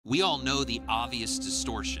We all know the obvious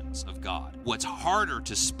distortions of God. What's harder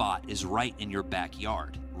to spot is right in your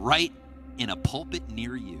backyard, right in a pulpit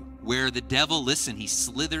near you, where the devil, listen, he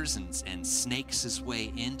slithers and snakes his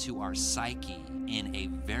way into our psyche in a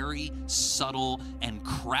very subtle and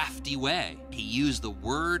crafty way. He used the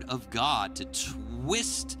word of God to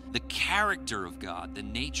twist the character of God, the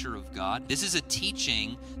nature of God. This is a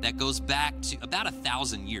teaching that goes back to about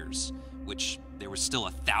 1,000 years, which there was still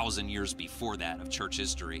 1,000 years before that of church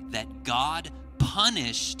history, that God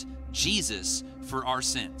punished Jesus for our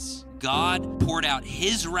sins. God poured out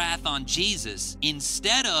his wrath on Jesus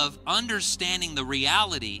instead of understanding the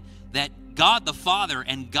reality that God the Father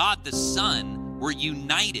and God the Son were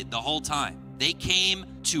united the whole time. They came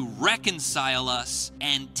to reconcile us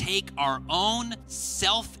and take our own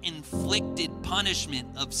self-inflicted punishment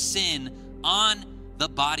of sin on the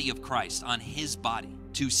body of Christ, on his body,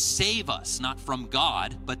 to save us, not from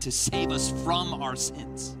God, but to save us from our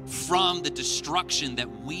sins, from the destruction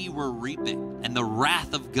that we were reaping. And the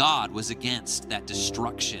wrath of God was against that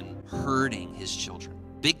destruction, hurting his children.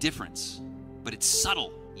 Big difference, but it's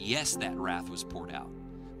subtle. Yes, that wrath was poured out,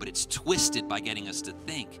 but it's twisted by getting us to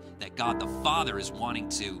think that God the Father is wanting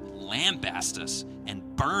to lambaste us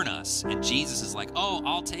and burn us, and Jesus is like, oh,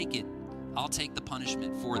 I'll take it. I'll take the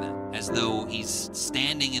punishment for them, as though he's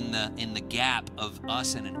standing in the gap of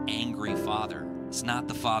us and an angry Father. It's not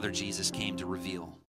the Father Jesus came to reveal.